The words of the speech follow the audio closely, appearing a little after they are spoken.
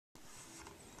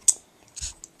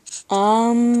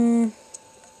We're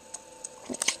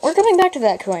coming back to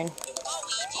that coin.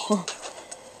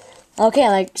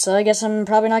 Okay, so I guess I'm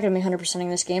probably not going to be 100%ing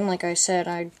this game. Like I said,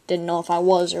 I didn't know if I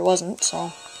was or wasn't,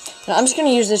 so... But I'm just going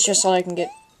to use this just so I can get...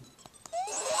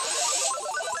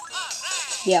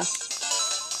 Yeah.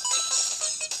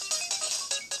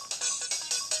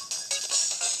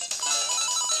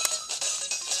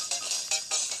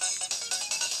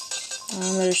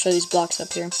 I'm going to show these blocks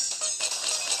up here.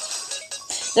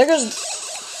 There goes...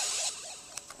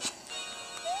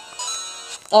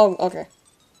 Oh, okay.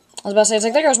 I was about to say, it's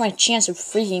like, there goes my chance of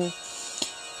freaking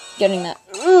getting that.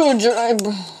 Ooh,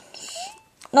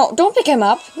 no, don't pick him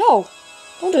up. No,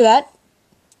 don't do that.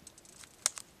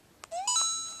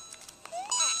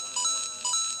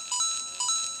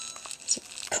 There's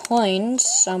a coin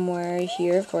somewhere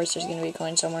here. Of course, there's going to be a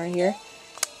coin somewhere here.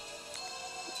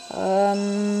 I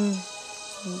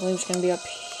believe it's going to be up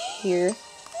here.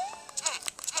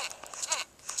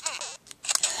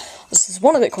 This is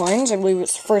one of the coins. I believe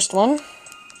it's the first one.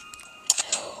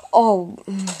 Oh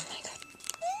my god.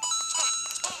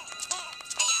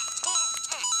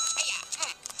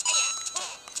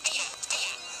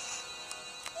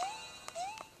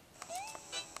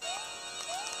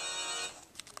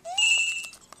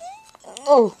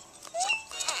 Oh.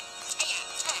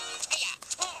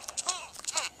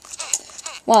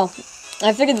 Well,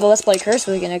 I figured the Let's Play curse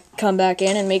was gonna come back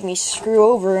in and make me screw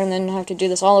over and then have to do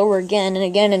this all over again and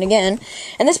again and again.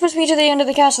 And this puts me to the end of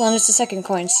the castle and it's the second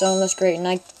coin, so that's great. And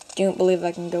I don't believe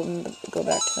I can go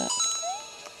back to that.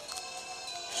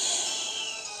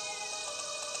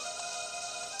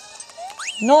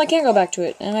 No, I can't go back to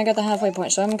it, and I got the halfway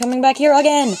point, so I'm coming back here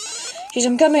again. Jeez,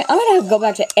 I'm gonna go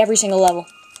back to every single level.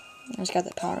 I just got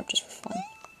that power up just for fun.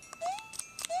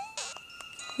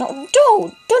 No,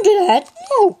 don't do that.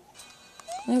 No,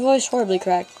 my voice horribly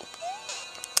cracked.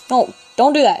 No,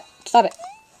 don't do that. Stop it.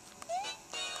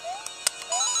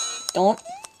 Don't.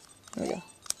 There we go.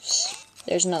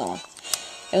 There's another one.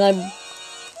 And I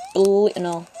believe...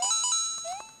 No.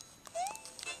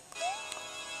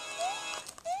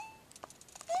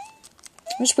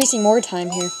 I'm just wasting more time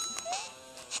here.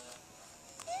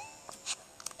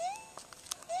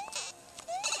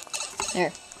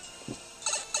 There.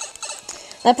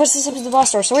 That puts us up to the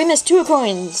boss door. So we missed 2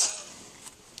 coins.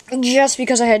 Just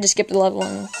because I had to skip the level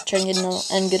and try and get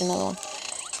another one.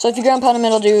 So if you ground pound him,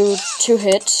 it'll do 2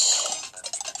 hits.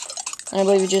 And I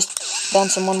believe you just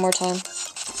bounce him one more time.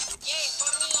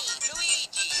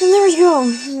 And there we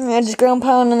go. I just ground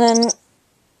pound and then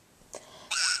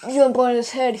jump on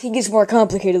his head. He gets more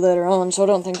complicated later on, so I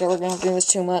don't think that we're going to do this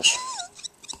too much.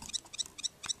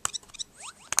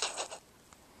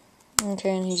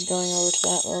 Okay, and he's going over to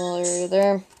that little area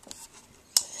there.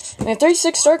 We have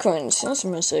 36 star coins. That's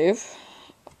I'm going to save.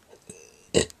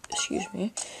 Excuse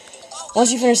me.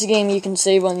 Once you finish the game, you can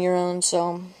save on your own,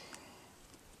 so...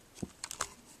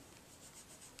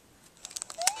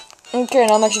 Okay,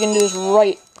 now I'm actually going to do this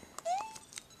right.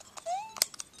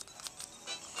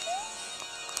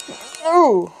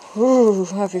 Oh! Ooh,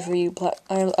 happy for you,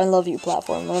 I love you,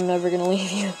 platform, but I'm never going to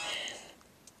leave you.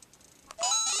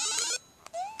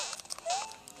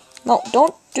 No,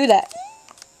 don't do that.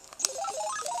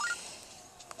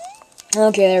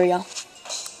 Okay, there we go.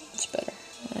 That's better.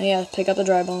 Yeah, pick up the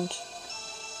dry bones.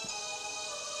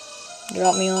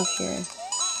 Drop me off here.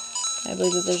 I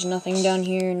believe that there's nothing down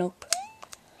here. Nope.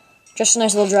 Just a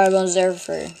nice little dry bones there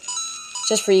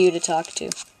just for you to talk to.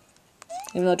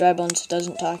 Even though dry bones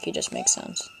doesn't talk, he just makes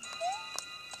sounds.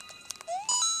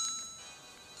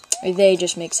 Or they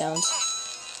just make sounds.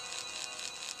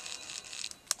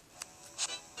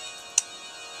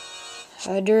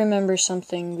 I do remember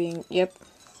something being... Yep.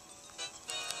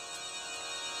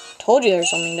 Told you there was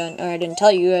something down... Or I didn't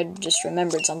tell you, I just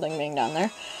remembered something being down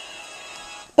there.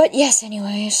 But yes,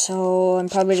 anyway, so I'm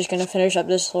probably just going to finish up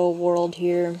this little world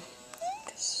here.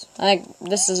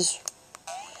 This is...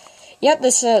 Yep,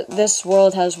 this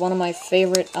world has one of my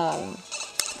favorite,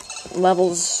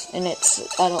 levels in it.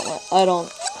 I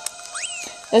don't...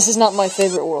 This is not my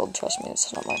favorite world, trust me, this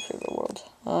is not my favorite world.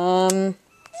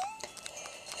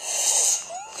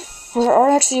 There are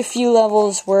actually a few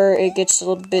levels where it gets a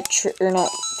little bit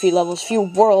few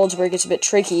worlds where it gets a bit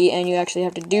tricky, and you actually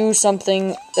have to do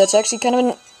something that's actually kind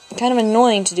of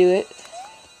annoying to do it.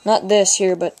 Not this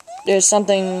here, but there's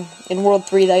something in World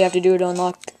 3 that you have to do to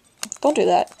unlock... Don't do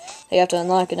that. You have to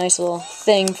unlock a nice little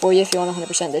thing for you if you want to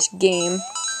 100% this game.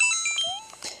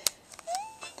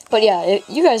 But yeah,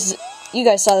 you guys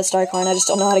saw the star coin, I just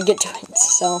don't know how to get to it,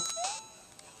 so...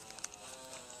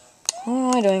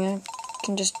 What am I doing? I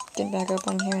can just get back up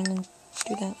on here and then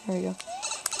do that. There we go.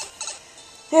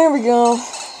 There we go.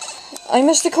 I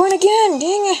missed the coin again,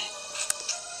 dang it.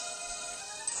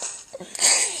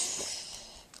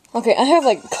 Okay, I have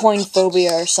like coin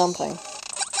phobia or something.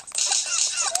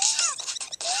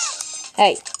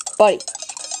 Hey, buddy.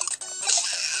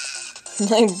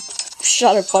 I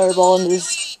shot a fireball into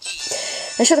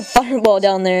this. I shot a fireball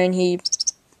down there, and he.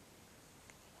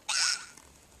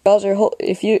 Bowser,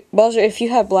 if you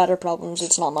have bladder problems,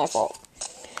 it's not my fault.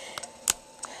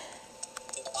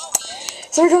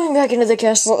 So we're going back into the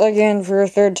castle again for a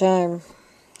third time.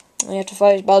 We have to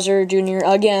fight Bowser Jr.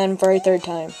 again for a third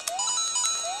time.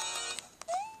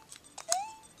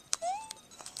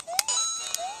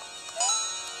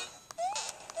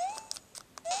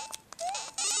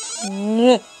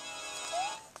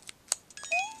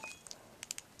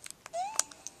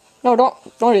 No, don't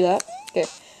do that. Okay.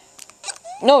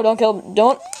 No, don't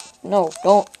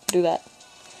do that.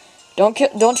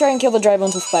 Don't try and kill the dry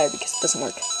bones with fire because it doesn't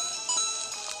work.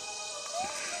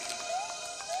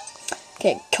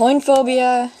 Okay, coin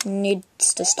phobia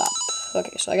needs to stop.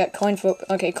 Okay, so I got coin phobia.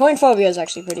 Okay, coin phobia is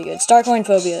actually pretty good. Star coin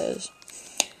phobia is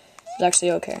actually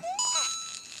okay.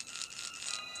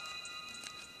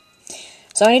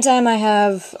 So anytime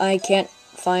I can't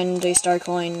find a star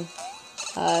coin,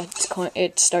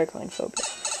 it's star coin phobia.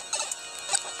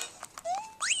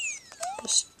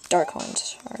 Star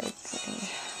coins are freaking.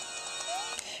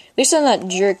 At least I'm not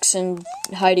jerks and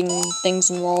hiding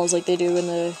things in walls like they do in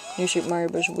the New Super Mario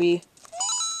Bros. Wii.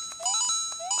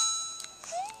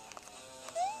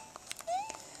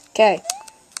 Okay.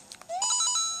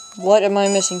 What am I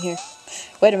missing here?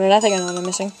 Wait a minute, I think I know what I'm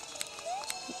missing.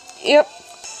 Yep.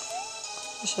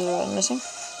 This is what I'm missing.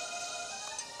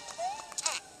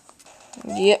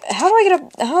 Yep. How do I get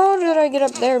up? How did I get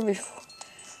up there before?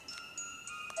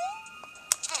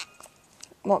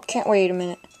 Well, can't wait a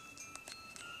minute.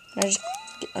 Can I just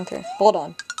okay, hold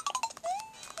on.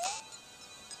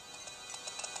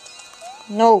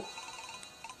 No.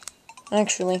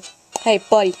 Actually. Hey,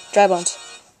 buddy, dry bones.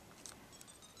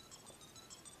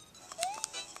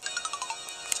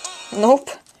 Nope.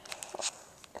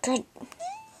 God.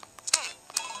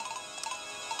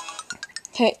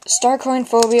 Okay, star coin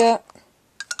phobia.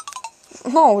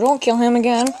 No, don't kill him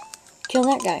again. Kill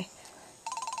that guy.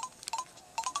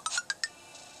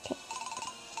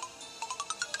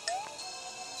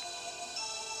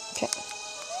 Okay.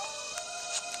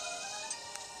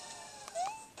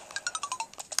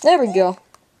 There we go.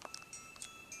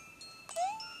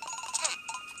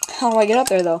 How do I get up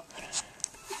there, though?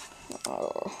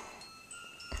 Oh.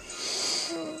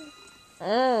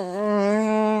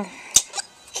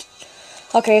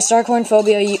 Okay, star coin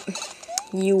phobia,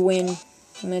 you win.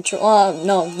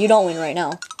 No, you don't win right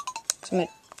now.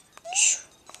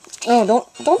 Oh,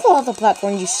 don't fall off the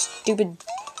platform, you stupid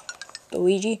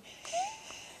Luigi.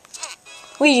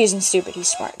 Luigi isn't stupid, he's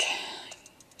smart.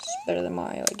 He's better than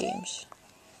Mario at games.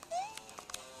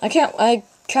 I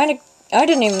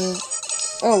didn't even,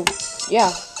 oh,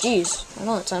 yeah, jeez. I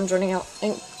know that time's running out,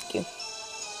 thank you.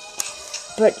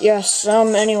 But, yes,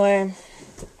 anyway.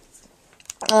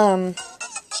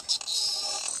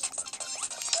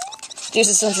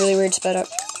 Jesus, sounds really weird, sped up.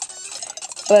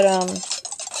 But,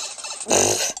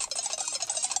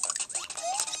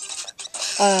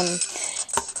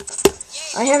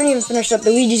 I haven't even finished up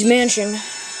the Luigi's Mansion.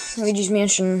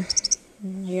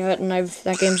 Yet, and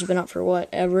that game's been up for what,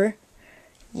 ever?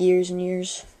 Years and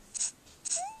years.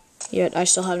 Yet, I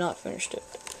still have not finished it.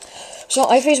 So,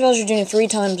 I faced Bowser Jr. 3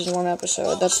 times in one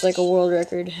episode. That's like a world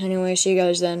record. Anyway, see you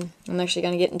guys then. I'm actually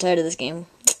kind of getting tired of this game.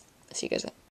 See you guys then.